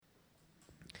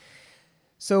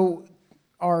So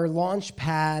our launch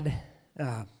pad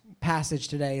passage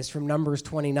today is from Numbers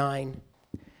 29,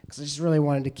 because I just really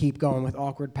wanted to keep going with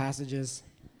awkward passages.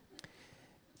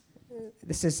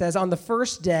 This says, on the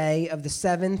first day of the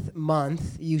 7th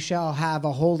month, you shall have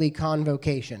a holy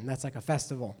convocation. That's like a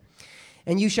festival.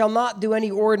 And you shall not do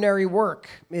any ordinary work.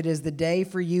 It is the day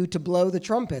for you to blow the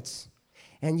trumpets.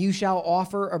 And you shall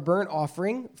offer a burnt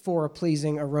offering for a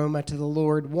pleasing aroma to the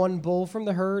Lord, 1 bull from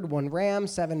the herd, 1 ram,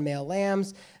 7 male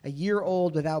lambs, a year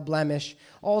old without blemish.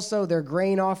 Also their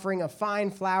grain offering of fine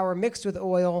flour mixed with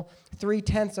oil,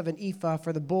 3/10 of an ephah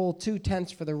for the bull,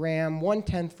 2/10 for the ram,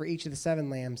 1/10 for each of the 7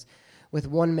 lambs, with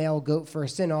 1 male goat for a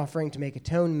sin offering to make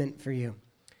atonement for you.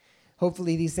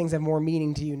 Hopefully these things have more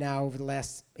meaning to you now over the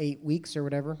last 8 weeks or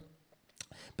whatever.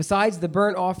 Besides the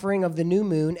burnt offering of the new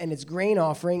moon and its grain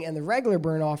offering, and the regular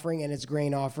burnt offering and its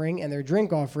grain offering, and their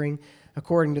drink offering,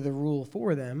 according to the rule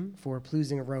for them, for a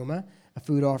pleasing aroma, a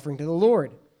food offering to the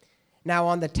Lord. Now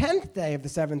on the 10th day of the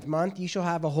 7th month, you shall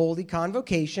have a holy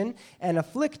convocation, and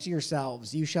afflict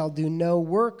yourselves. You shall do no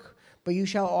work, but you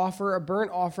shall offer a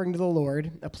burnt offering to the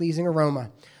Lord, a pleasing aroma.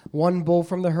 1 bull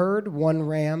from the herd, 1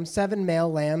 ram, 7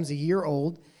 male lambs, a year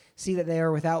old. See that they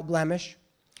are without blemish.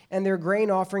 And their grain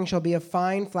offering shall be of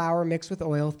fine flour mixed with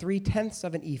oil, 3/10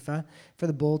 of an ephah for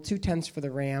the bull, 2/10 for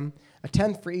the ram,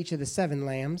 1/10 for each of the 7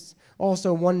 lambs.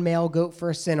 Also 1 male goat for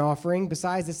a sin offering,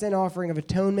 besides the sin offering of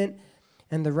atonement,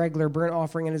 and the regular burnt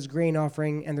offering and his grain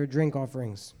offering, and their drink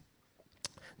offerings.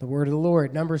 The word of the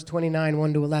Lord, Numbers 29,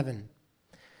 1-11.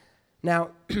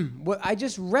 Now, what I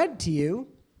just read to you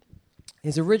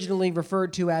is originally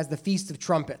referred to as the Feast of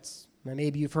Trumpets. Now,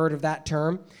 maybe you've heard of that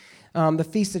term. The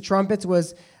Feast of Trumpets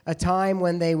was a time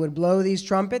when they would blow these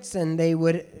trumpets and they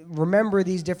would remember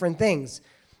these different things.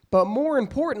 But more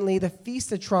importantly, the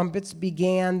Feast of Trumpets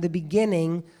began the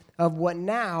beginning of what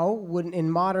now,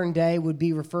 in modern day, would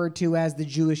be referred to as the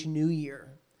Jewish New Year.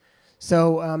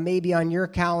 So maybe on your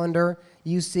calendar,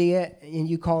 you see it and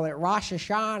you call it Rosh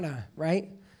Hashanah, right?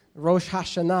 Rosh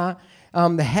Hashanah.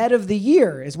 The head of the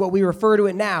year is what we refer to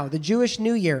it now, the Jewish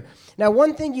New Year. Now,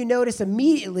 one thing you notice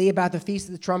immediately about the Feast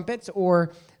of the Trumpets,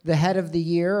 or the head of the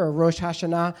year, or Rosh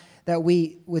Hashanah, that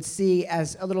we would see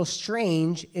as a little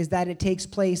strange, is that it takes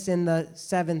place in the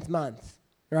 7th month,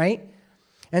 right?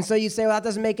 And so you say, well, that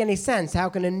doesn't make any sense. How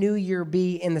can a new year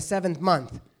be in the 7th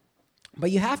month? But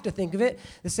you have to think of it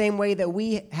the same way that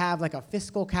we have like a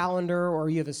fiscal calendar, or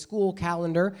you have a school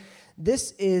calendar.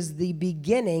 This is the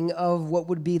beginning of what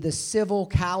would be the civil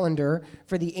calendar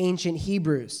for the ancient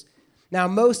Hebrews. Now,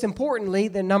 most importantly,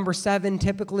 the number 7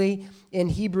 typically in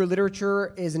Hebrew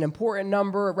literature is an important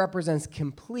number. It represents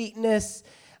completeness.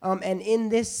 And in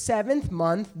this 7th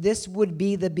month, this would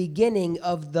be the beginning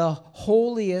of the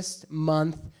holiest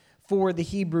month for the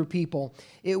Hebrew people.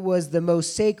 It was the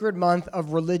most sacred month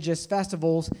of religious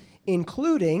festivals,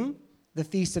 including the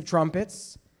Feast of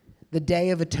Trumpets, the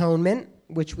Day of Atonement,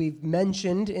 which we've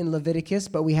mentioned in Leviticus,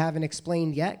 but we haven't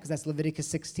explained yet, because that's Leviticus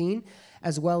 16,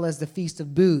 as well as the Feast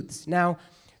of Booths. Now,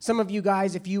 some of you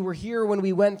guys, if you were here when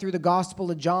we went through the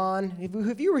Gospel of John,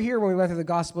 if you were here when we went through the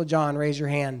Gospel of John, raise your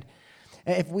hand.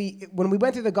 When we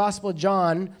went through the Gospel of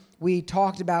John, we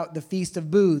talked about the Feast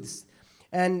of Booths.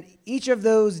 And each of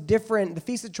those different, the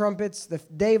Feast of Trumpets, the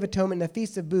Day of Atonement, the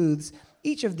Feast of Booths,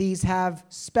 each of these have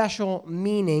special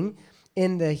meaning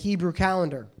in the Hebrew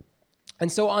calendar.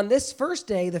 And so on this first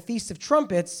day, the Feast of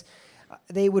Trumpets,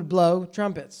 they would blow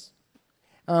trumpets.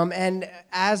 And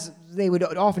as they would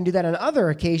often do that on other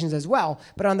occasions as well,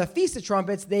 but on the Feast of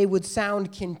Trumpets, they would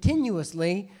sound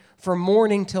continuously from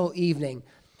morning till evening,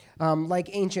 like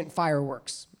ancient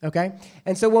fireworks, okay?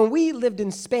 And so when we lived in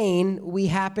Spain, we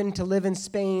happened to live in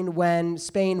Spain when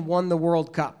Spain won the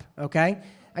World Cup, okay?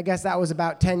 I guess that was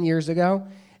about 10 years ago.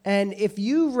 And if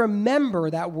you remember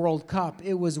that World Cup,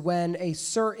 it was when a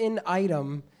certain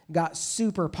item got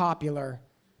super popular.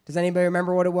 Does anybody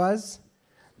remember what it was?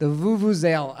 The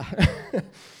Vuvuzela.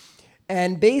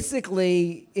 And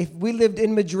basically, if we lived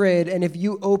in Madrid and if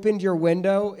you opened your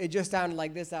window, it just sounded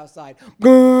like this outside.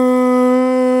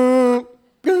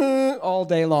 All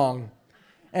day long.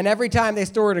 And every time they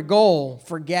scored a goal,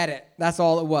 forget it. That's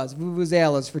all it was.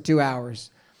 Vuvuzelas for 2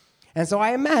 hours. And so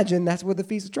I imagine that's what the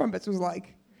Feast of Trumpets was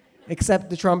like. Except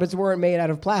the trumpets weren't made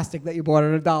out of plastic that you bought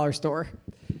at a dollar store.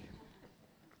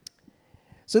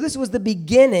 So this was the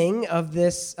beginning of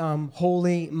this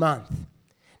holy month.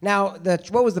 Now,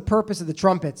 what was the purpose of the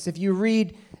trumpets? If you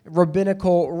read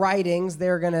rabbinical writings,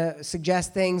 they're going to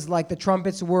suggest things like the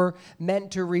trumpets were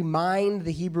meant to remind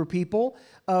the Hebrew people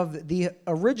of the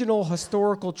original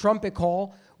historical trumpet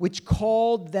call, which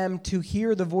called them to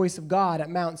hear the voice of God at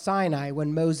Mount Sinai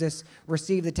when Moses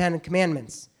received the 10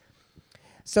 Commandments.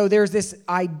 So there's this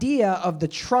idea of the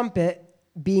trumpet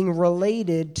being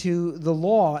related to the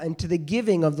law and to the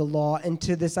giving of the law and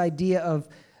to this idea of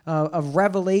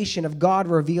revelation, of God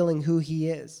revealing who he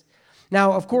is.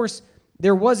 Now, of course,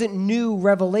 there wasn't new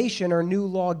revelation or new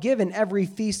law given every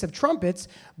Feast of Trumpets,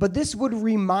 but this would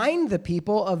remind the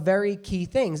people of very key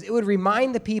things. It would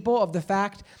remind the people of the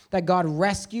fact that God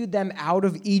rescued them out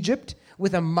of Egypt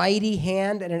with a mighty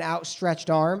hand and an outstretched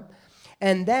arm.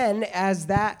 And then as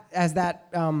the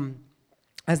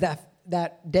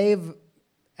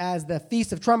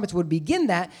Feast of Trumpets would begin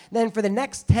then for the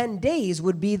next 10 days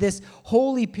would be this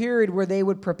holy period where they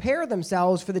would prepare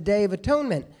themselves for the Day of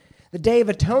Atonement. The Day of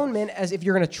Atonement, as if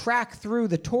you're going to track through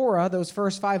the Torah, those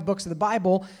first 5 books of the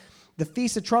Bible, the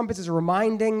Feast of Trumpets is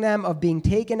reminding them of being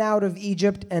taken out of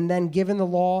Egypt and then given the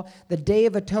law. The Day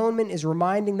of Atonement is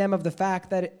reminding them of the fact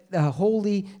that the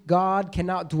holy God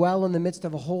cannot dwell in the midst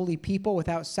of a holy people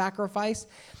without sacrifice.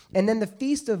 And then the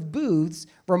Feast of Booths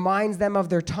reminds them of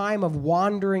their time of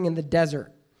wandering in the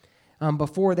desert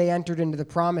before they entered into the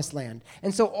Promised Land.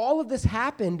 And so all of this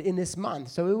happened in this month.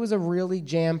 So it was a really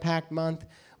jam-packed month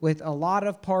with a lot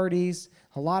of parties,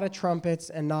 a lot of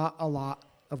trumpets, and not a lot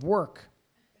of work.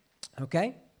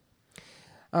 Okay?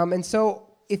 And so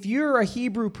if you're a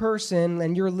Hebrew person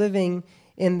and you're living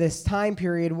in this time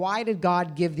period, why did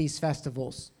God give these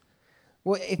festivals?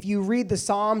 Well, if you read the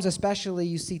Psalms especially,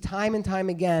 you see time and time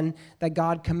again that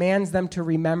God commands them to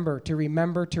remember, to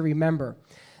remember, to remember.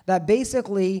 That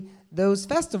basically those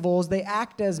festivals, they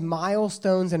act as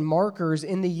milestones and markers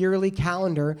in the yearly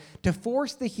calendar to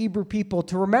force the Hebrew people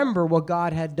to remember what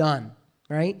God had done,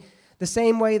 right? The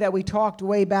same way that we talked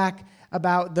way back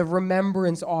about the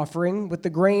remembrance offering with the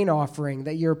grain offering,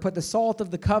 that you put the salt of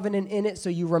the covenant in it so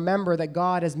you remember that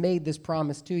God has made this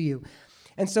promise to you.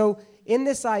 And so in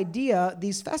this idea,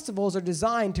 these festivals are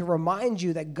designed to remind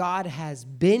you that God has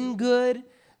been good,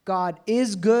 God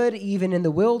is good even in the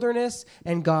wilderness,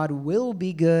 and God will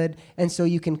be good. And so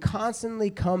you can constantly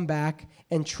come back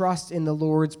and trust in the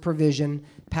Lord's provision,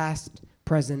 past,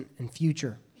 present, and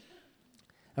future.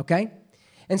 Okay?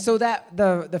 And so that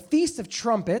the Feast of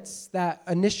Trumpets, that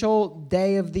initial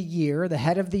day of the year, the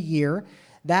head of the year,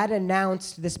 that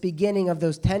announced this beginning of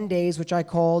those 10 days, which I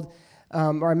called,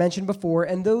 or I mentioned before,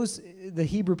 and those, the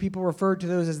Hebrew people referred to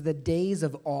those as the days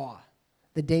of awe,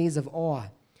 the days of awe.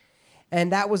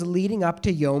 And that was leading up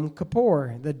to Yom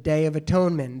Kippur, the Day of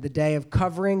Atonement, the day of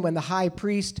covering when the high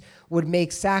priest would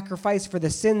make sacrifice for the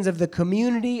sins of the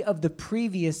community of the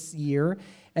previous year,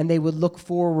 and they would look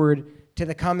forward to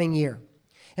the coming year.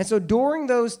 And so during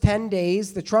those 10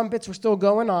 days, the trumpets were still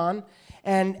going on,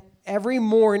 and every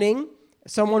morning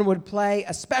someone would play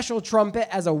a special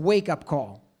trumpet as a wake-up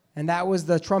call. And that was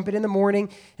the trumpet in the morning.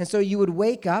 And so you would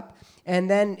wake up, and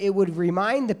then it would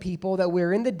remind the people that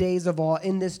we're in the days of awe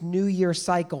in this New Year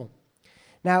cycle.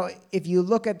 Now, if you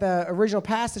look at the original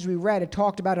passage we read, it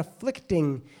talked about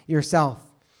afflicting yourself.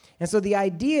 And so the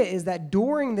idea is that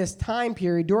during this time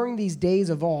period, during these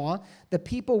days of awe, the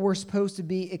people were supposed to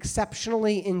be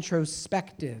exceptionally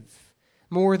introspective,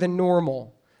 more than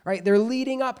normal. Right? They're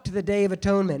leading up to the Day of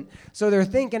Atonement. So they're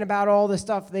thinking about all the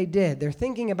stuff they did. They're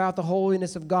thinking about the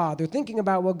holiness of God. They're thinking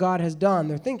about what God has done.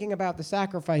 They're thinking about the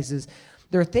sacrifices.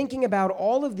 They're thinking about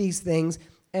all of these things,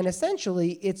 and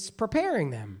essentially it's preparing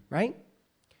them, right?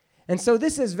 And so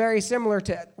this is very similar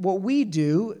to what we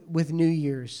do with New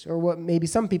Year's, or what maybe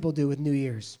some people do with New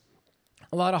Year's.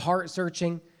 A lot of heart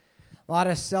searching, a lot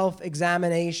of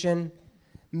self-examination,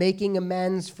 making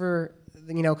amends for,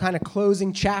 kind of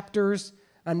closing chapters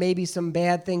on maybe some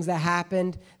bad things that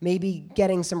happened, maybe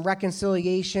getting some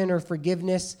reconciliation or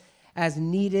forgiveness as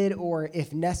needed or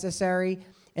if necessary,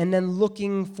 and then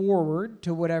looking forward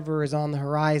to whatever is on the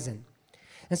horizon.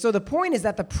 And so the point is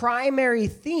that the primary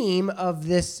theme of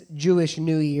this Jewish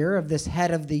New Year, of this head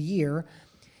of the year,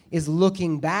 is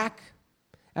looking back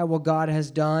at what God has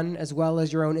done, as well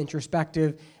as your own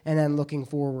introspective, and then looking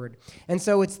forward. And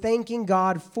so it's thanking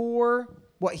God for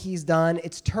what he's done.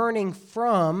 It's turning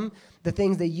from the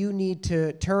things that you need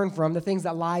to turn from, the things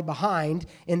that lie behind,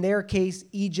 in their case,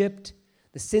 Egypt,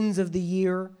 the sins of the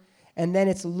year, and then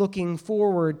it's looking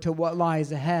forward to what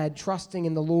lies ahead, trusting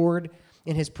in the Lord,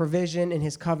 in his provision, in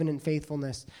his covenant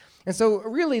faithfulness. And so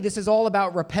really this is all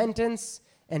about repentance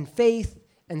and faith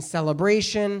and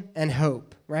celebration and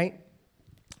hope, right?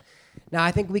 Now,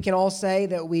 I think we can all say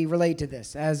that we relate to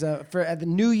this. For the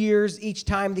New Year's, each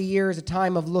time of the year is a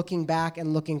time of looking back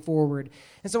and looking forward.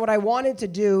 And so what I wanted to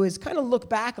do is kind of look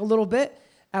back a little bit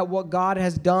at what God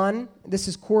has done. This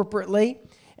is corporately.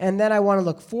 And then I want to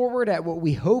look forward at what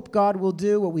we hope God will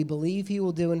do, what we believe he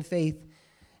will do in faith.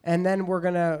 And then we're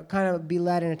going to kind of be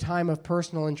led in a time of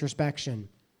personal introspection.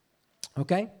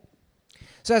 Okay?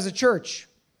 So as a church,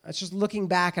 that's just looking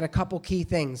back at a couple key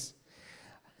things.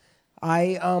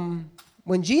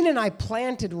 When Gene and I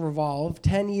planted Revolve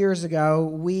 10 years ago,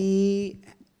 we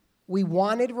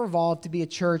wanted Revolve to be a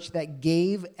church that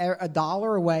gave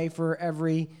 $1 away for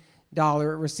every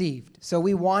dollar it received. So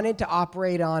we wanted to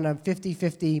operate on a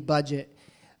 50-50 budget,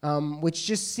 which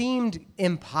just seemed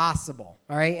impossible,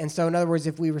 all right? And so in other words,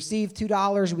 if we received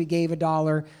 $2, we gave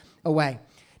 $1 away.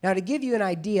 Now, to give you an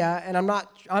idea, and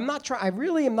I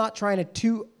really am not trying to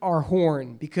toot our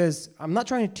horn, because I'm not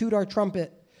trying to toot our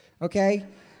trumpet, okay?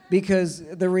 Because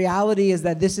the reality is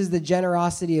that this is the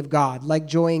generosity of God, like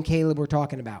Joy and Caleb were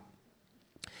talking about.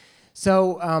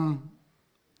 So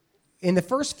in the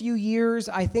first few years,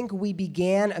 I think we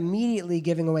began immediately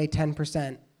giving away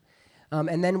 10%.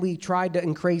 And then we tried to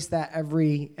increase that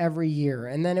every year.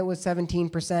 And then it was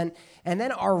 17%. And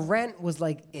then our rent was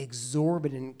like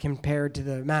exorbitant compared to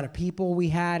the amount of people we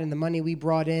had and the money we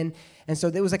brought in. And so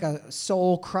there was like a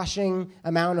soul-crushing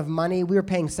amount of money. We were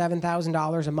paying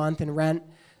 $7,000 a month in rent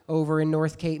over in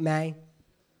North Cape May.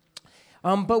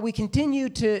 But we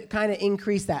continued to kind of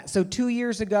increase that. So 2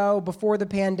 years ago, before the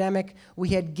pandemic, we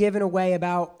had given away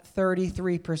about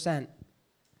 33%.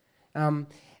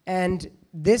 And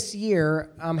this year,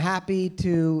 I'm happy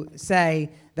to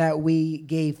say that we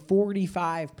gave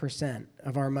 45%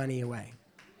 of our money away.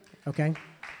 Okay?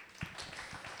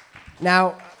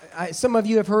 Now, some of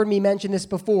you have heard me mention this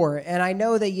before, and I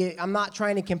know that I'm not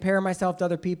trying to compare myself to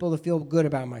other people to feel good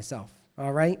about myself,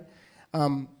 all right?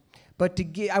 But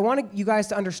I want you guys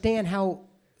to understand how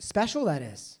special that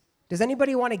is. Does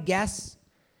anybody want to guess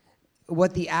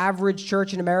what the average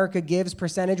church in America gives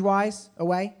percentage-wise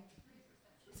away?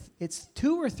 It's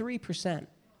 2 or 3%,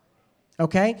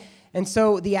 okay? And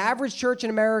so the average church in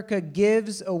America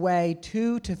gives away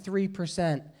 2 to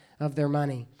 3% of their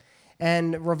money.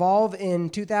 And Revolve in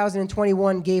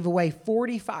 2021 gave away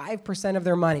 45% of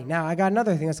their money. Now, I got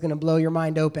another thing that's going to blow your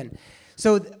mind open.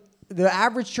 So the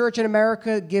average church in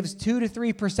America gives 2 to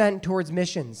 3% towards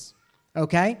missions,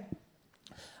 okay?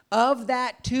 Of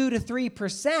that 2 to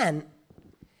 3%,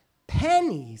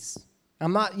 pennies,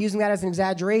 I'm not using that as an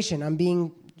exaggeration, I'm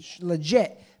being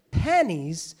legit,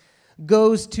 pennies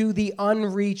goes to the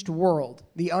unreached world.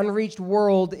 The unreached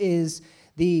world is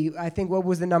I think what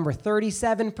was the number?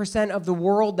 37% of the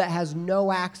world that has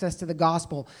no access to the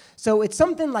gospel. So it's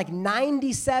something like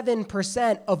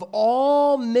 97% of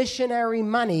all missionary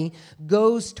money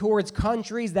goes towards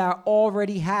countries that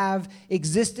already have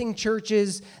existing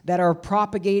churches that are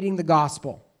propagating the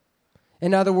gospel.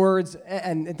 In other words,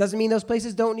 and it doesn't mean those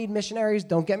places don't need missionaries,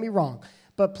 don't get me wrong,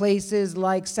 but places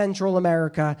like Central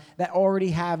America that already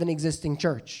have an existing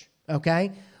church,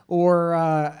 okay? Or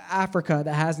Africa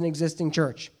that has an existing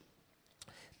church.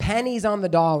 Pennies on the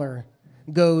dollar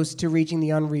goes to reaching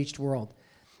the unreached world.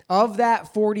 Of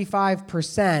that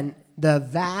 45%, the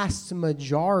vast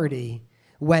majority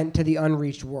went to the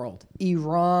unreached world.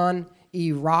 Iran,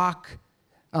 Iraq,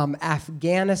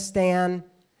 Afghanistan.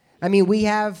 I mean,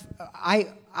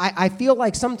 I feel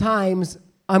like sometimes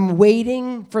I'm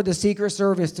waiting for the Secret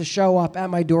Service to show up at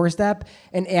my doorstep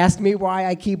and ask me why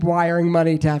I keep wiring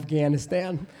money to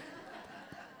Afghanistan.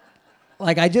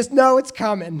 Like, I just know it's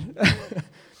coming,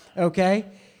 okay?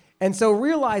 And so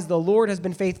realize the Lord has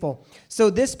been faithful. So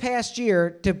this past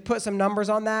year, to put some numbers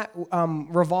on that,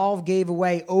 Revolve gave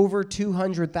away over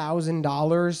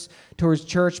 $200,000 towards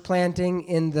church planting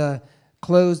in the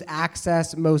closed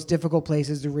access, most difficult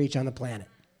places to reach on the planet.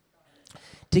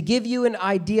 To give you an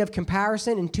idea of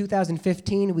comparison, in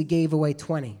 2015, we gave away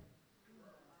 20.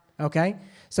 Okay?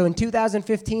 So in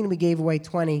 2015, we gave away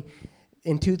 20.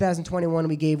 In 2021,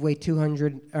 we gave away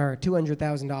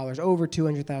 $200,000, over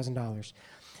 $200,000.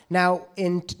 Now,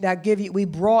 we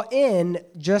brought in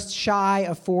just shy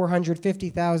of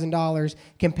 $450,000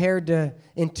 compared to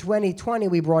in 2020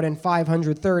 we brought in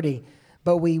 $530,000,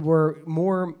 but we were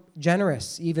more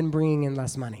generous, even bringing in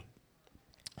less money.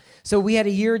 So we had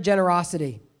a year of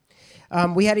generosity.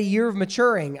 We had a year of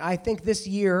maturing. I think this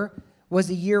year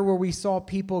was a year where we saw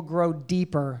people grow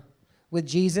deeper with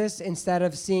Jesus instead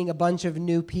of seeing a bunch of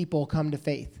new people come to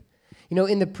faith. You know,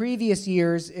 in the previous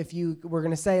years, if you were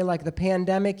going to say like the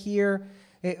pandemic year,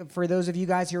 for those of you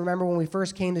guys who remember when we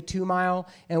first came to 2 Mile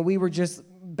and we were just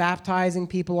baptizing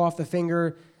people off the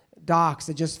finger docks.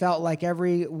 It just felt like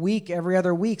every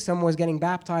other week, someone was getting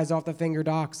baptized off the finger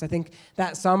docks. I think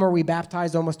that summer we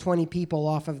baptized almost 20 people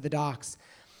off of the docks.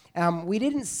 We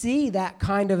didn't see that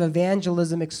kind of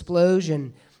evangelism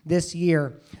explosion this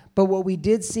year. But what we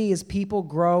did see is people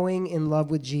growing in love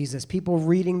with Jesus, people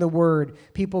reading the Word,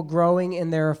 people growing in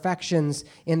their affections,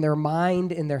 in their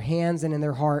mind, in their hands, and in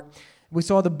their heart. We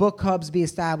saw the book clubs be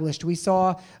established. We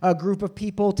saw a group of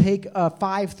people take a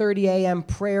 5:30 a.m.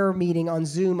 prayer meeting on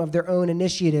Zoom of their own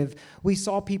initiative. We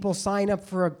saw people sign up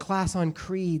for a class on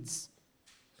creeds.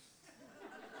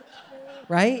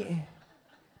 Right?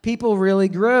 People really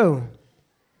grew.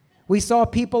 We saw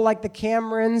people like the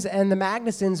Camerons and the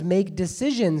Magnusons make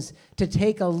decisions to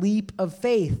take a leap of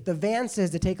faith, the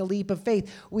Vances to take a leap of faith.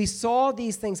 We saw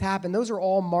these things happen. Those are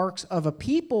all marks of a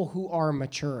people who are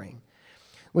maturing,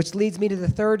 which leads me to the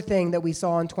third thing that we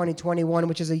saw in 2021,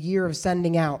 which is a year of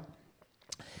sending out.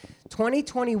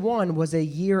 2021 was a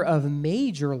year of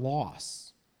major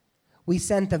loss. We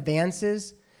sent the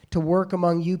Vances to work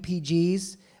among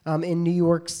UPGs in New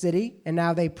York City, and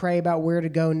now they pray about where to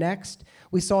go next.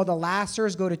 We saw the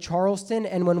Lassers go to Charleston,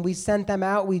 and when we sent them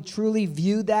out, we truly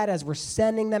viewed that as we're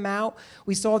sending them out.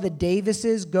 We saw the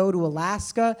Davises go to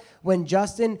Alaska when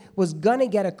Justin was going to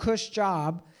get a cush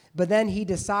job, but then he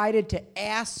decided to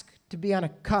ask to be on a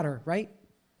cutter, right?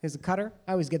 Is a cutter?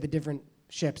 I always get the different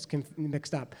ships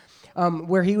mixed up.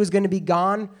 Where he was going to be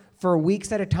gone for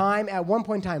weeks at a time, at one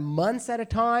point in time, months at a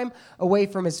time, away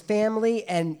from his family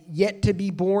and yet to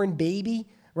be born baby,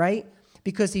 right?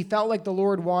 Because he felt like the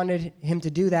Lord wanted him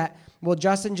to do that. Well,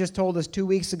 Justin just told us 2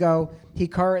 weeks ago he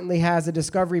currently has a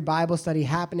Discovery Bible study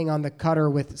happening on the cutter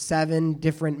with 7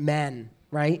 different men,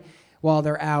 right? While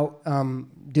they're out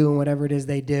doing whatever it is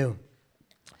they do.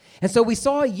 And so we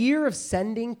saw a year of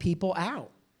sending people out.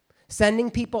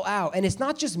 Sending people out. And it's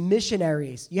not just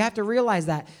missionaries. You have to realize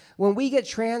that. When we get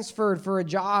transferred for a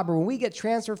job, or when we get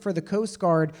transferred for the Coast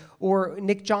Guard, or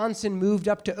Nick Johnson moved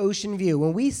up to Ocean View,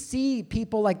 when we see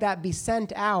people like that be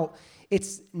sent out,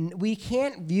 we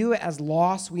can't view it as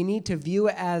loss. We need to view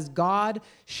it as God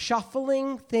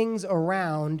shuffling things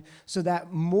around so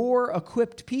that more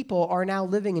equipped people are now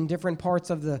living in different parts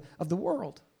of the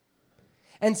world.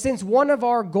 And since one of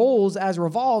our goals as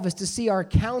Revolve is to see our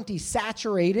county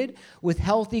saturated with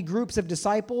healthy groups of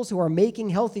disciples who are making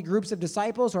healthy groups of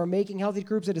disciples,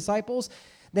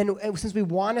 then since we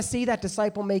want to see that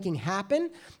disciple making happen,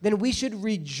 then we should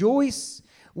rejoice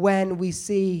when we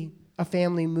see a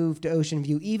family move to Ocean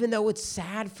View, even though it's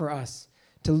sad for us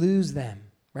to lose them,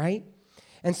 right?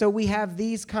 And so we have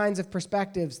these kinds of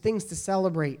perspectives, things to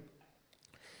celebrate.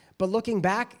 But looking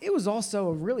back, it was also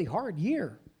a really hard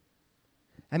year.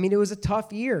 I mean, it was a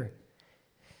tough year.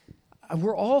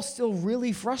 We're all still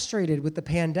really frustrated with the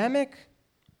pandemic.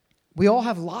 We all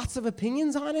have lots of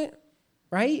opinions on it,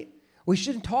 right? We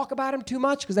shouldn't talk about them too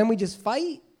much because then we just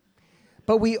fight.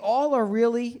 But we all are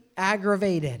really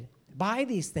aggravated by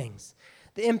these things.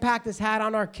 The impact it's had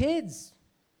on our kids.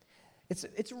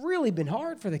 It's really been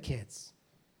hard for the kids.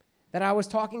 That I was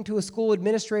talking to a school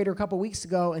administrator a couple weeks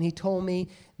ago, and he told me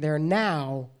they're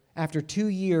now, after 2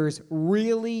 years,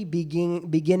 really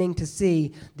beginning to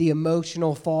see the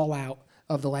emotional fallout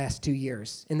of the last 2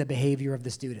 years in the behavior of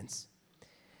the students.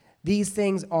 These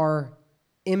things are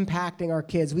impacting our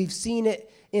kids. We've seen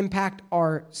it impact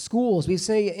our schools. We've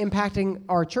seen it impacting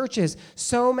our churches.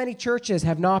 So many churches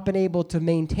have not been able to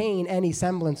maintain any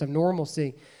semblance of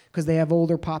normalcy because they have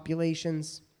older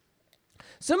populations.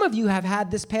 Some of you have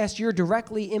had this past year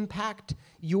directly impact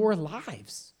your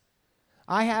lives.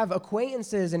 I have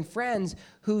acquaintances and friends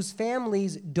whose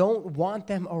families don't want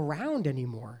them around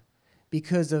anymore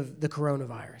because of the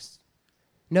coronavirus.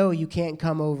 No, you can't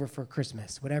come over for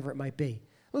Christmas, whatever it might be.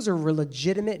 Those are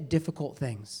legitimate, difficult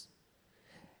things.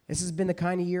 This has been the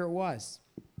kind of year it was.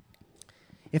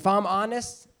 If I'm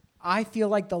honest, I feel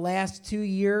like the last 2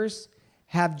 years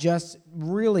have just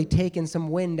really taken some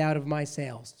wind out of my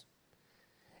sails.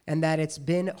 And that it's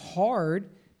been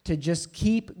hard to just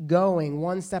keep going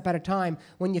one step at a time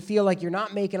when you feel like you're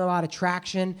not making a lot of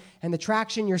traction. And the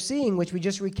traction you're seeing, which we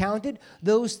just recounted,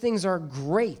 those things are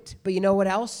great. But you know what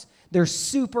else? They're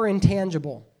super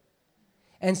intangible.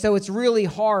 And so it's really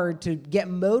hard to get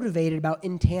motivated about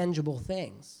intangible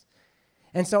things.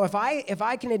 And so if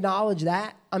I can acknowledge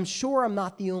that, I'm sure I'm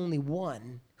not the only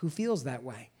one who feels that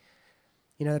way.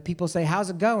 You know, people say,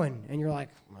 how's it going? And you're like,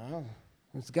 well,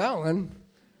 it's going.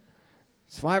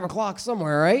 It's 5 o'clock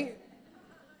somewhere, right?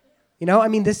 You know, I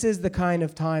mean, this is the kind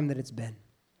of time that it's been.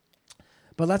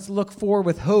 But let's look forward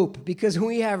with hope because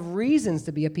we have reasons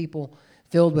to be a people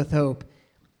filled with hope.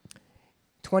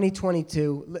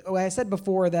 2022, I said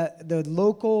before that the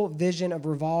local vision of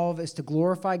Revolve is to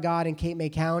glorify God in Cape May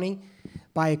County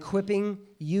by equipping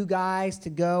you guys to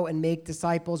go and make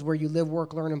disciples where you live,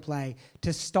 work, learn, and play,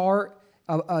 to start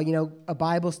a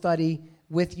Bible study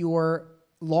with your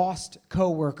lost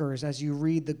coworkers as you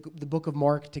read the book of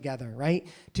Mark together, right?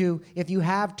 To, if you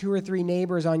have 2 or 3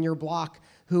 neighbors on your block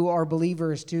who are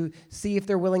believers to see if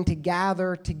they're willing to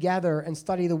gather together and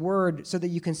study the Word so that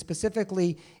you can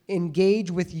specifically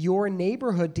engage with your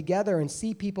neighborhood together and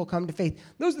see people come to faith.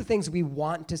 Those are the things we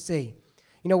want to see.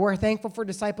 You know, we're thankful for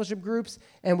discipleship groups,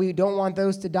 and we don't want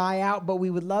those to die out, but we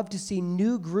would love to see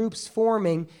new groups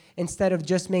forming instead of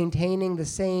just maintaining the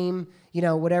same,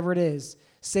 whatever it is,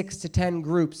 6 to 10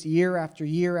 groups year after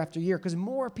year after year, because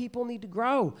more people need to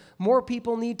grow. More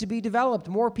people need to be developed.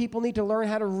 More people need to learn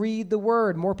how to read the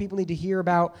Word. More people need to hear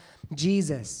about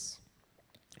Jesus.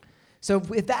 So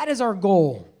if that is our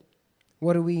goal,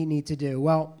 what do we need to do?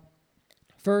 Well,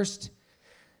 first,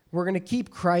 we're going to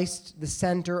keep Christ the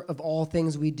center of all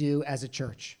things we do as a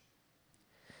church.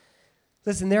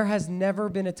 Listen, there has never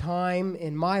been a time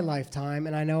in my lifetime,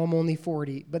 and I know I'm only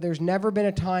 40, but there's never been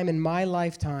a time in my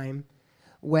lifetime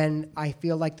when I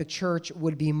feel like the church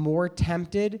would be more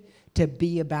tempted to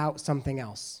be about something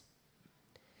else.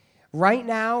 Right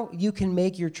now, you can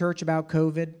make your church about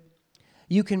COVID.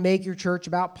 You can make your church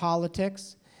about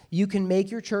politics. You can make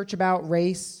your church about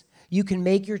race. You can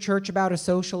make your church about a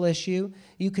social issue.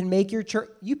 You can make your church,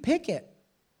 you pick it.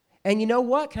 And you know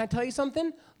what? Can I tell you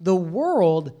something? The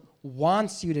world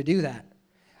wants you to do that.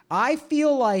 I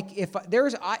feel like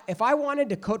if I wanted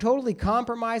to totally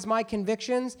compromise my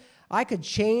convictions, I could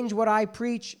change what I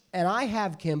preach, and I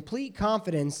have complete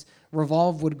confidence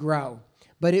Revolve would grow.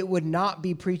 But it would not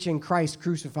be preaching Christ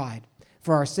crucified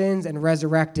for our sins and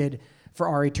resurrected for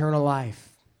our eternal life,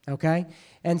 okay?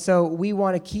 And so we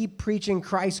want to keep preaching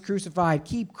Christ crucified,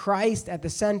 keep Christ at the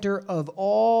center of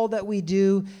all that we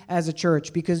do as a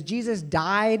church, because Jesus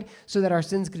died so that our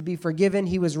sins could be forgiven.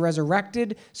 He was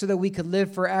resurrected so that we could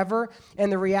live forever.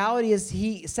 And the reality is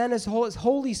he sent his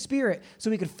Holy Spirit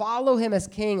so we could follow him as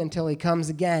king until he comes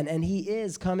again, and he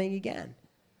is coming again.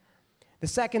 The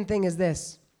second thing is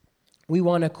this. We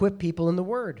want to equip people in the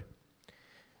Word.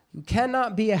 You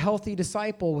cannot be a healthy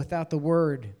disciple without the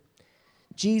Word.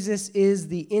 Jesus is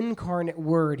the incarnate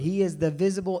Word. He is the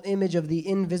visible image of the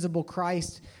invisible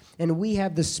Christ, and we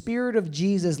have the Spirit of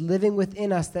Jesus living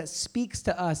within us that speaks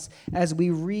to us as we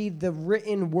read the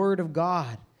written Word of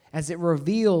God, as it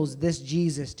reveals this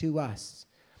Jesus to us.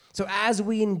 So as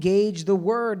we engage the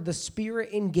Word, the Spirit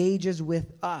engages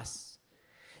with us.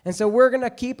 And so we're going to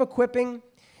keep equipping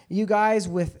you guys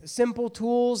with simple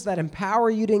tools that empower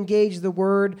you to engage the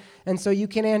Word. And so you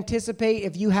can anticipate,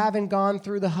 if you haven't gone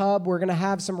through the Hub, we're going to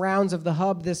have some rounds of the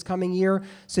Hub this coming year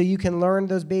so you can learn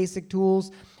those basic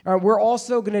tools. We're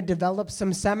also going to develop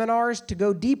some seminars to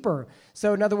go deeper.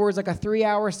 So in other words, like a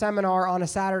 3-hour seminar on a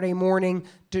Saturday morning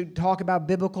to talk about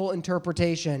biblical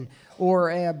interpretation.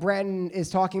 Or Brenton is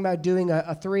talking about doing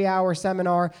a 3-hour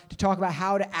seminar to talk about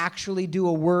how to actually do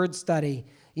a word study,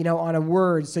 on a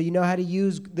word, so you know how to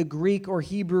use the Greek or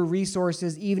Hebrew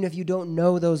resources even if you don't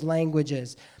know those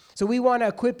languages. So we want to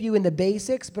equip you in the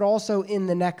basics, but also in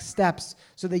the next steps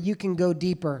so that you can go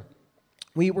deeper.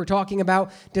 We were talking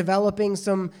about developing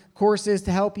some courses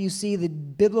to help you see the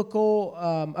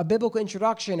a biblical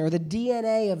introduction or the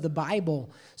DNA of the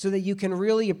Bible so that you can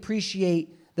really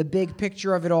appreciate the big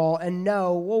picture of it all and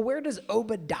know, well, where does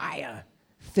Obadiah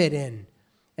fit in?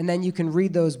 And then you can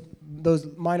read those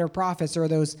minor prophets or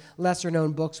those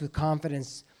lesser-known books with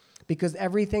confidence, because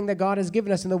everything that God has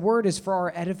given us in the Word is for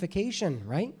our edification,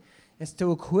 right? It's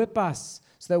to equip us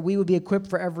so that we will be equipped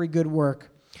for every good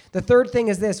work. The third thing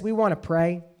is this. We want to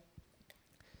pray.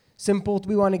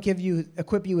 We want to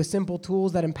equip you with simple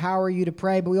tools that empower you to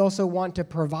pray, but we also want to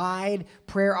provide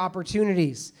prayer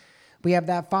opportunities. We have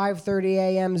that 5:30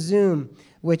 a.m. Zoom,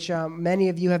 which many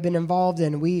of you have been involved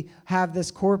in. We have this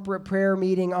corporate prayer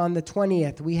meeting on the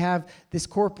 20th. We have this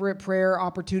corporate prayer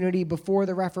opportunity before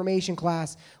the Reformation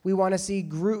class. We want to see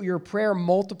your prayer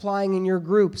multiplying in your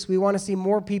groups. We want to see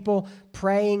more people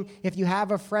praying. If you have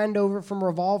a friend over from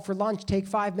Revolve for lunch, take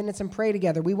 5 minutes and pray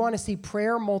together. We want to see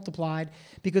prayer multiplied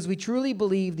because we truly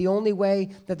believe the only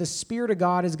way that the Spirit of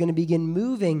God is going to begin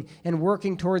moving and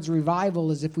working towards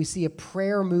revival is if we see a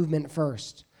prayer movement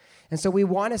first. And so we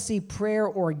want to see prayer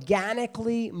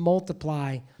organically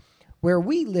multiply where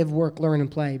we live, work, learn, and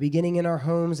play, beginning in our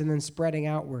homes and then spreading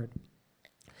outward.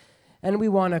 And we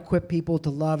want to equip people to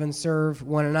love and serve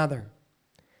one another.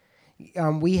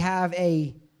 We have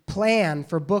a plan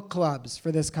for book clubs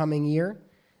for this coming year,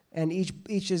 and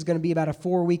each is going to be about a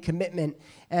 4-week commitment.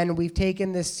 And we've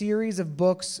taken this series of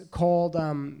books called,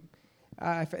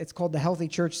 it's called the Healthy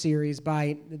Church series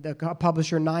by the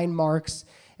publisher Nine Marks.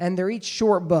 And they're each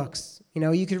short books.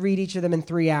 You could read each of them in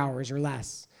 3 hours or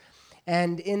less.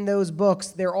 And in those books,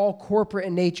 they're all corporate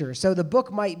in nature. So the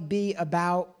book might be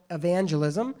about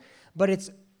evangelism, but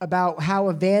it's about how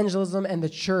evangelism and the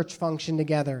church function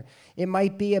together. It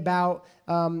might be about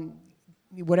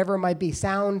whatever it might be,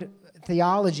 sound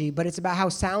theology, but it's about how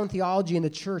sound theology and the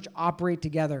church operate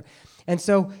together. And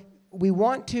so we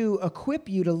want to equip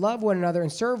you to love one another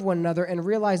and serve one another and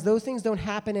realize those things don't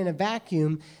happen in a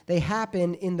vacuum. They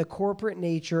happen in the corporate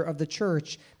nature of the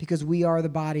church because we are the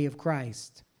body of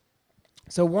Christ.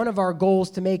 So one of our goals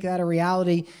to make that a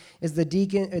reality is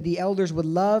the elders would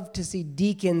love to see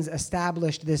deacons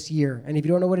established this year. And if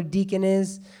you don't know what a deacon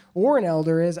is or an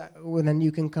elder is, well, then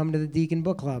you can come to the Deacon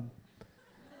Book Club,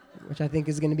 which I think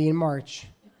is going to be in March.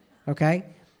 Okay?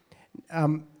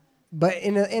 But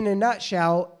in a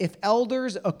nutshell, if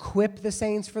elders equip the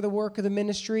saints for the work of the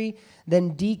ministry,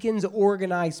 then deacons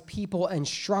organize people and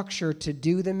structure to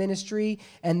do the ministry,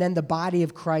 and then the body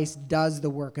of Christ does the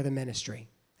work of the ministry.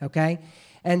 Okay?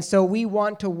 And so we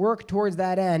want to work towards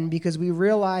that end because we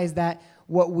realize that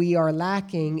what we are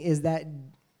lacking is that,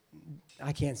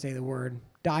 I can't say the word,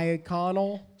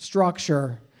 diaconal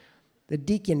structure, the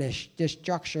deaconish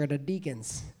structure, the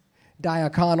deacons,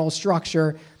 diaconal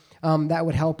structure that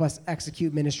would help us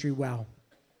execute ministry well.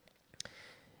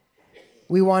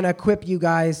 We want to equip you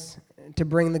guys to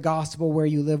bring the gospel where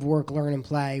you live, work, learn, and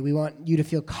play. We want you to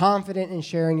feel confident in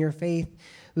sharing your faith.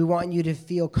 We want you to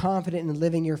feel confident in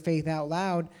living your faith out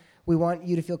loud. We want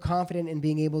you to feel confident in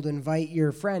being able to invite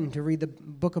your friend to read the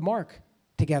book of Mark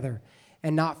together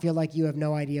and not feel like you have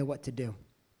no idea what to do.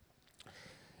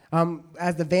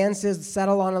 As the Vances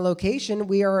settle on a location,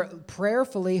 we are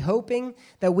prayerfully hoping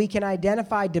that we can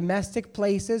identify domestic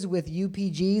places with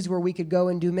UPGs where we could go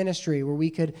and do ministry, where we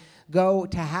could go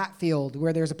to Hatfield,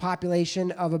 where there's a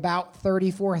population of about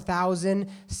 34,000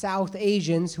 South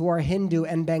Asians who are Hindu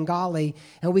and Bengali,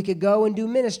 and we could go and do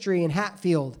ministry in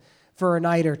Hatfield for a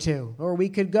night or two. Or we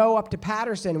could go up to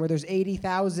Patterson, where there's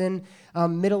 80,000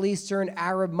 Middle Eastern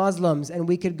Arab Muslims, and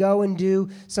we could go and do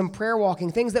some prayer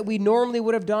walking, things that we normally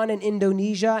would have done in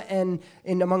Indonesia and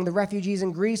among the refugees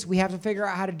in Greece. We have to figure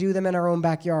out how to do them in our own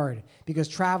backyard because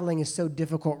traveling is so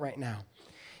difficult right now.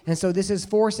 And so this is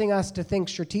forcing us to think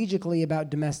strategically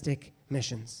about domestic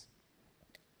missions.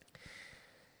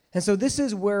 And so this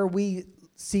is where we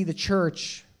see the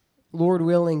church, Lord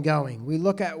willing, going. We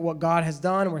look at what God has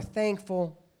done. We're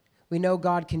thankful. We know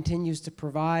God continues to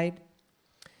provide.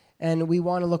 And we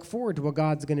want to look forward to what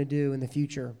God's going to do in the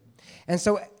future. And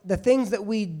so the things that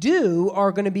we do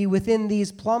are going to be within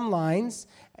these plumb lines.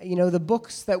 You know, the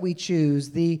books that we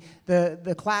choose, the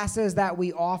classes that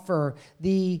we offer,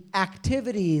 the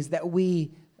activities that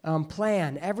we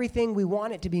plan, everything, we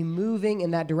want it to be moving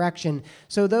in that direction.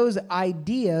 So those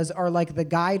ideas are like the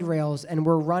guide rails, and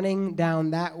we're running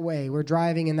down that way. We're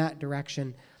driving in that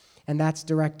direction, and that's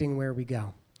directing where we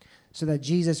go, so that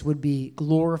Jesus would be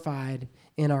glorified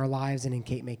in our lives and in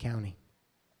Cape May County.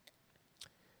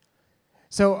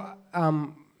 So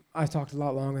I talked a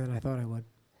lot longer than I thought I would.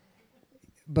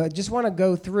 But just want to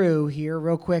go through here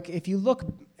real quick. If you look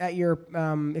at your,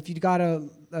 if you've got a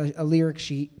lyric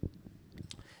sheet,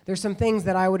 there's some things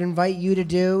that I would invite you to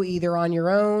do either on your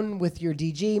own with your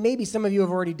DG. Maybe some of you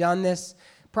have already done this.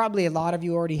 Probably a lot of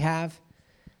you already have.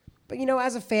 But, you know,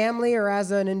 as a family or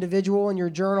as an individual in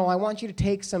your journal, I want you to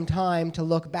take some time to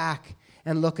look back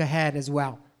and look ahead as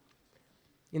well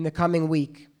in the coming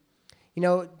week. You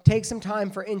know, take some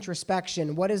time for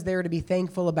introspection. What is there to be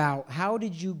thankful about? How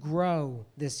did you grow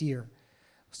this year?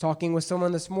 I was talking with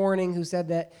someone this morning who said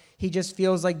that he just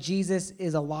feels like Jesus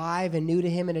is alive and new to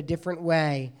him in a different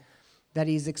way, that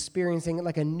he's experiencing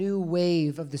like a new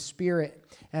wave of the Spirit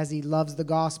as he loves the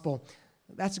gospel.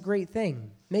 That's a great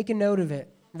thing. Make a note of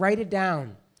it. Write it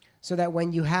down so that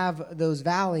when you have those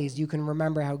valleys, you can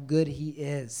remember how good he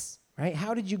is, right?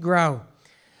 How did you grow?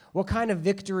 What kind of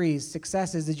victories,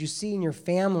 successes did you see in your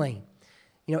family?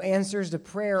 You know, answers to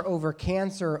prayer over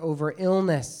cancer, over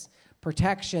illness,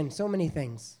 protection, so many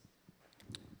things.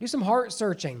 Do some heart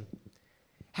searching.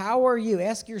 How are you?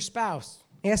 Ask your spouse.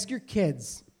 Ask your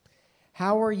kids.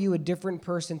 How are you a different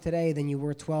person today than you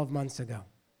were 12 months ago?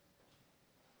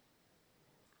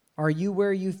 Are you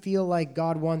where you feel like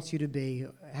God wants you to be?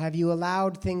 Have you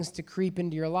allowed things to creep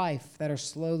into your life that are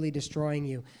slowly destroying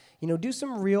you? You know, do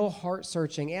some real heart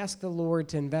searching. Ask the Lord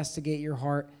to investigate your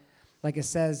heart, like it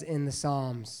says in the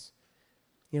Psalms.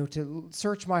 You know, to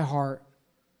search my heart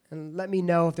and let me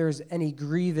know if there's any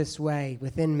grievous way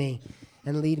within me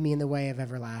and lead me in the way of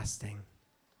everlasting.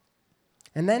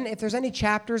 And then if there's any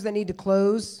chapters that need to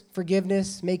close,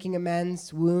 forgiveness, making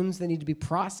amends, wounds that need to be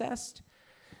processed,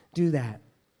 do that.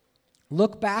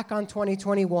 Look back on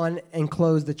 2021 and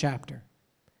close the chapter,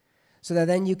 so that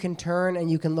then you can turn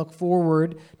and you can look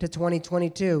forward to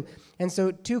 2022. And so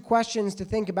 2 questions to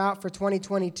think about for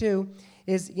 2022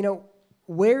 is, you know,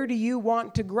 where do you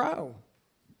want to grow?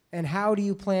 And how do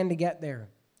you plan to get there?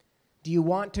 Do you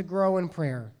want to grow in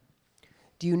prayer?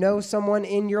 Do you know someone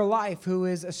in your life who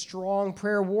is a strong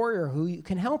prayer warrior who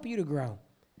can help you to grow?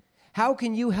 How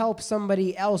can you help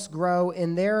somebody else grow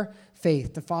in their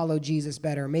faith to follow Jesus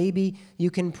better? Maybe you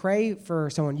can pray for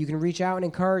someone. You can reach out and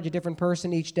encourage a different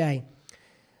person each day.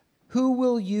 Who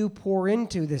will you pour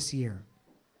into this year?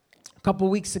 A couple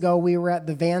weeks ago, we were at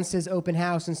the Vance's open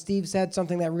house, and Steve said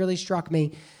something that really struck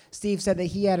me. Steve said that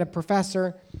he had a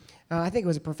professor, I think it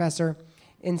was a professor,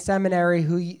 in seminary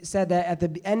who said that at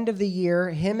the end of the year,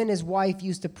 him and his wife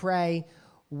used to pray,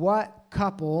 what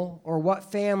couple or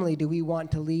what family do we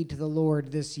want to lead to the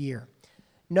Lord this year?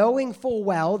 Knowing full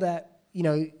well that,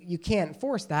 you can't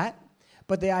force that,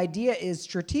 but the idea is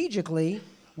strategically,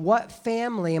 what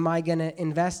family am I going to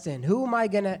invest in? Who am I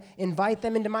going to invite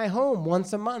them into my home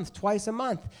once a month, twice a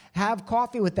month? Have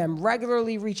coffee with them,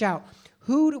 regularly reach out.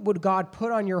 Who would God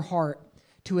put on your heart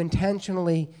to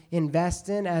intentionally invest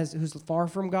in who's far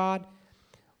from God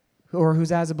or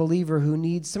who's as a believer who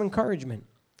needs some encouragement?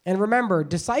 And remember,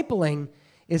 discipling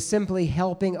is simply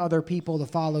helping other people to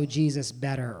follow Jesus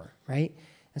better, right?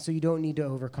 And so you don't need to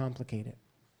overcomplicate it.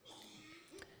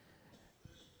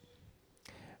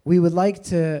 We would like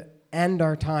to end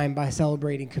our time by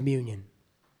celebrating communion.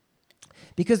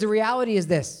 Because the reality is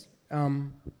this.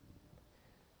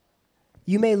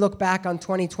 You may look back on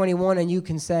 2021 and you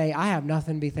can say, I have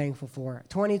nothing to be thankful for.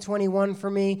 2021 for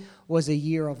me was a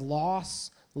year of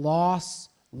loss, loss,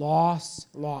 loss,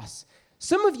 loss.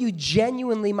 Some of you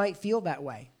genuinely might feel that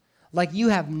way, like you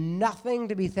have nothing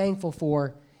to be thankful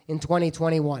for in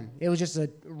 2021. It was just a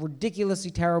ridiculously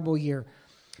terrible year.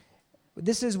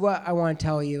 This is what I want to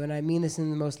tell you, and I mean this in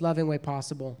the most loving way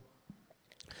possible.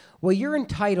 What you're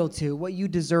entitled to, what you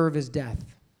deserve is death.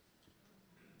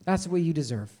 That's what you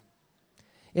deserve.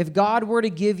 If God were to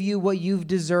give you what you've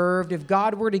deserved, if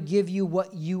God were to give you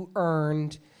what you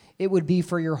earned, it would be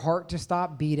for your heart to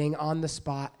stop beating on the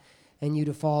spot and you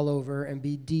to fall over and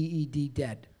be DED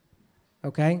dead.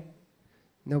 Okay?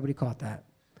 Nobody caught that.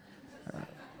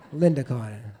 Linda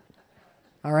caught it.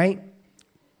 All right?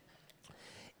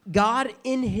 God,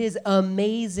 in his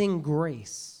amazing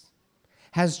grace,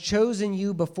 has chosen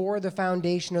you before the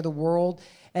foundation of the world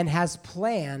and has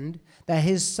planned that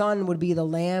his son would be the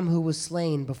lamb who was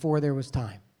slain before there was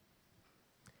time.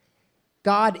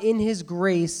 God, in his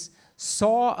grace,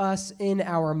 saw us in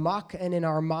our muck and in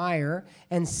our mire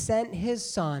and sent his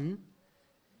son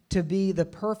to be the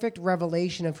perfect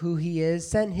revelation of who he is,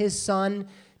 sent his son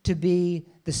to be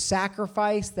the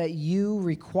sacrifice that you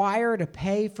require to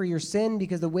pay for your sin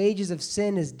because the wages of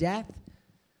sin is death.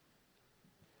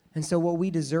 And so what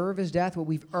we deserve is death, what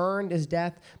we've earned is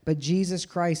death, but Jesus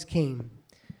Christ came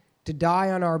to die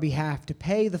on our behalf, to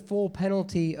pay the full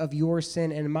penalty of your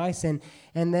sin and my sin.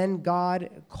 And then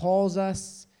God calls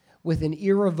us with an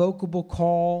irrevocable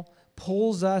call,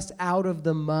 pulls us out of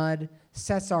the mud,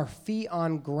 sets our feet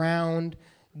on ground,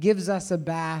 gives us a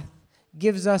bath,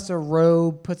 gives us a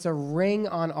robe, puts a ring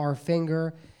on our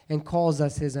finger, and calls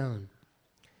us his own.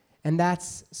 And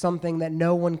that's something that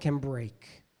no one can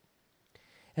break.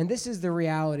 And this is the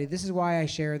reality. This is why I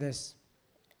share this.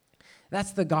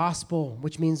 That's the gospel,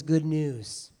 which means good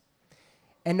news.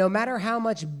 And no matter how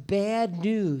much bad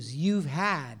news you've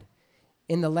had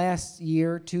in the last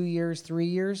year, 2 years, 3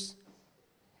 years,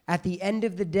 at the end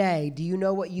of the day, do you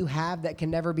know what you have that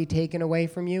can never be taken away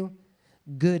from you?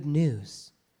 Good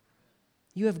news.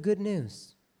 You have good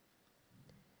news.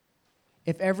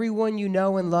 If everyone you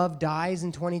know and love dies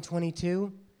in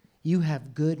 2022, you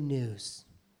have good news.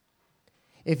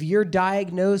 If you're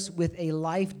diagnosed with a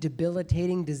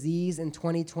life-debilitating disease in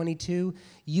 2022,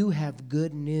 you have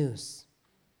good news.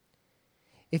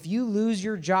 If you lose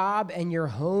your job and your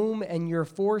home and you're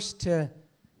forced to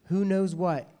who knows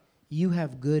what, you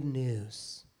have good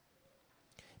news.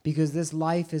 Because this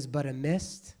life is but a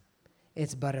mist,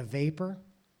 it's but a vapor.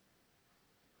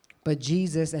 But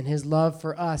Jesus and his love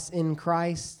for us in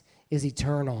Christ is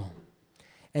eternal.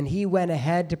 And he went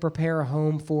ahead to prepare a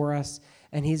home for us,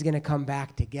 and he's going to come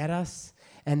back to get us,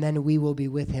 and then we will be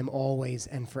with him always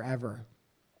and forever.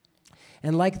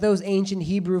 And like those ancient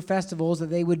Hebrew festivals that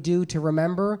they would do to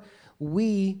remember,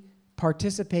 we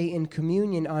participate in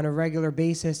communion on a regular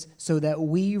basis so that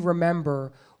we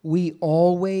remember we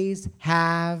always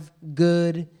have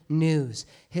good news.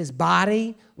 His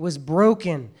body was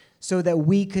broken so that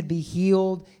we could be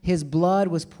healed. His blood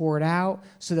was poured out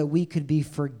so that we could be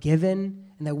forgiven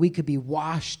and that we could be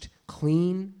washed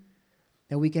clean,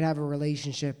 that we could have a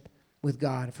relationship with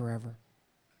God forever.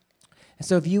 And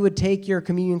so if you would take your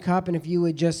communion cup and if you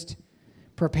would just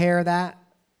prepare that,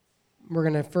 we're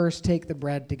going to first take the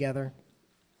bread together.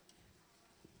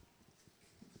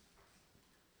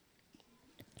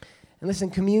 And listen,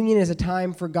 communion is a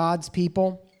time for God's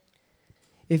people.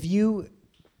 If you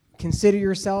consider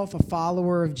yourself a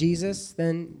follower of Jesus,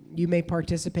 then you may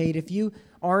participate. If you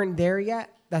aren't there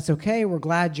yet, that's okay. We're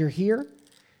glad you're here.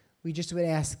 We just would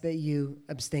ask that you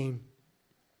abstain.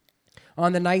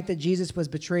 On the night that Jesus was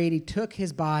betrayed, he took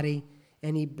his body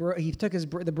and he took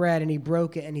the bread and he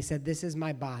broke it and he said, "This is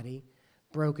my body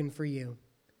broken for you.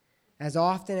 As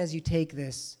often as you take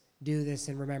this, do this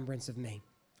in remembrance of me."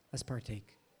 Let's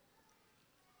partake.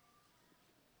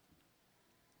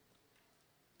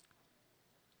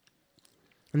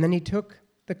 And then he took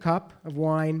the cup of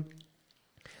wine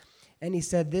and he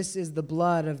said, "This is the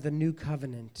blood of the new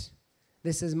covenant.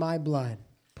 This is my blood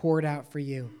poured out for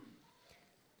you.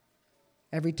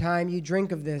 Every time you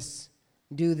drink of this,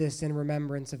 do this in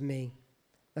remembrance of me."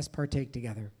 Let's partake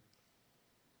together.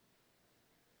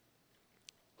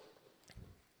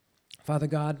 Father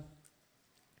God,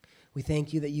 we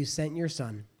thank you that you sent your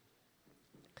Son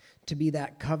to be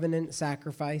that covenant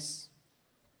sacrifice,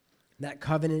 that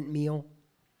covenant meal.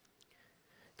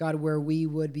 God, where we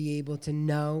would be able to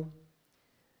know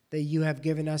that you have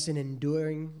given us an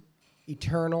enduring,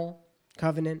 eternal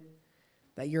covenant,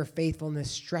 that your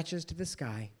faithfulness stretches to the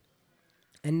sky.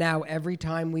 And now every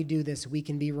time we do this, we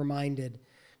can be reminded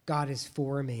God is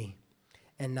for me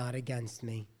and not against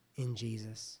me in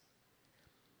Jesus.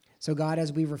 So God,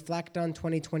 as we reflect on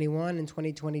 2021 and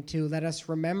 2022, let us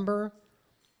remember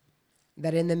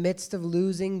that in the midst of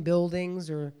losing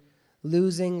buildings or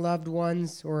losing loved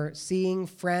ones or seeing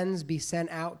friends be sent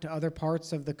out to other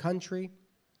parts of the country,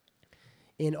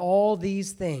 in all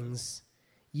these things,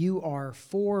 you are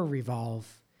for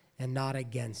Revolve and not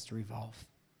against Revolve.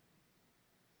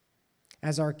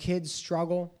 As our kids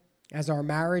struggle, as our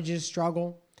marriages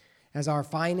struggle, as our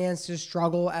finances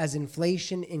struggle, as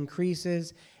inflation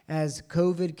increases, as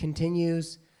COVID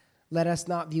continues, let us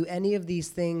not view any of these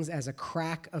things as a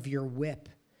crack of your whip,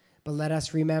 but let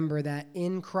us remember that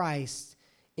in Christ,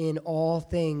 in all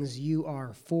things, you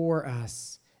are for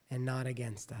us and not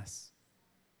against us.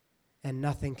 And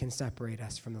nothing can separate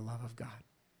us from the love of God.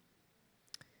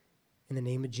 In the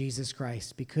name of Jesus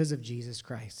Christ, because of Jesus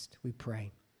Christ, we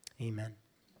pray. Amen.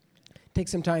 Take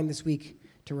some time this week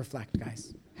to reflect,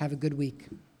 guys. Have a good week.